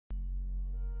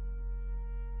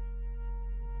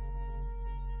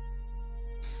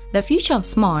The future of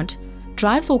smart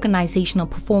drives organizational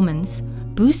performance,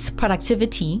 boosts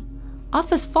productivity,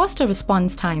 offers faster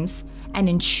response times, and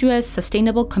ensures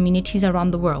sustainable communities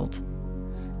around the world.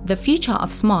 The future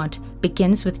of smart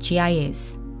begins with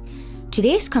GIS.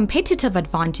 Today's competitive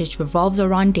advantage revolves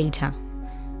around data.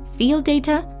 Field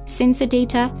data, sensor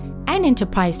data, and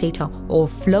enterprise data all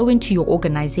flow into your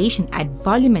organization at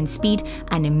volume and speed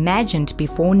unimagined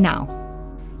before now.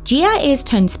 GIS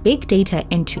turns big data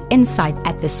into insight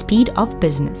at the speed of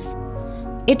business.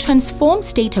 It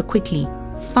transforms data quickly,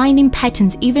 finding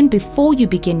patterns even before you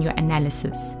begin your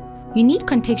analysis. You need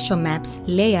contextual maps,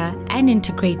 layer, and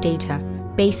integrate data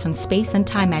based on space and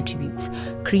time attributes,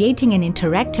 creating an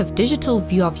interactive digital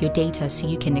view of your data so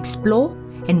you can explore,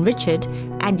 enrich it,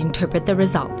 and interpret the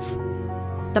results.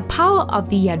 The power of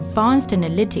the advanced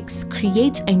analytics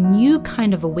creates a new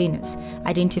kind of awareness,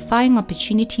 identifying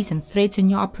opportunities and threats in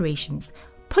your operations,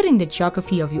 putting the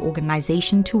geography of your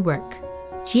organization to work.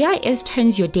 GIS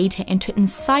turns your data into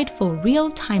insightful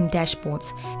real-time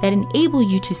dashboards that enable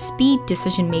you to speed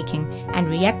decision-making and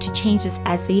react to changes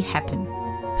as they happen.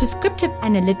 Prescriptive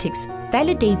analytics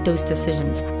validate those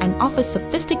decisions and offer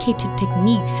sophisticated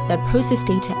techniques that process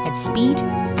data at speed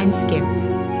and scale.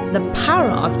 The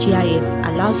power of GIS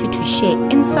allows you to share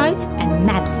insights and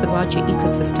maps throughout your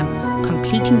ecosystem,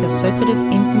 completing the circuit of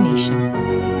information.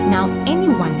 Now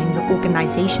anyone in your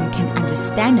organization can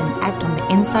understand and act on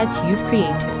the insights you've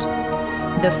created.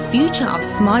 The future of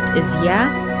smart is here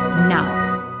now.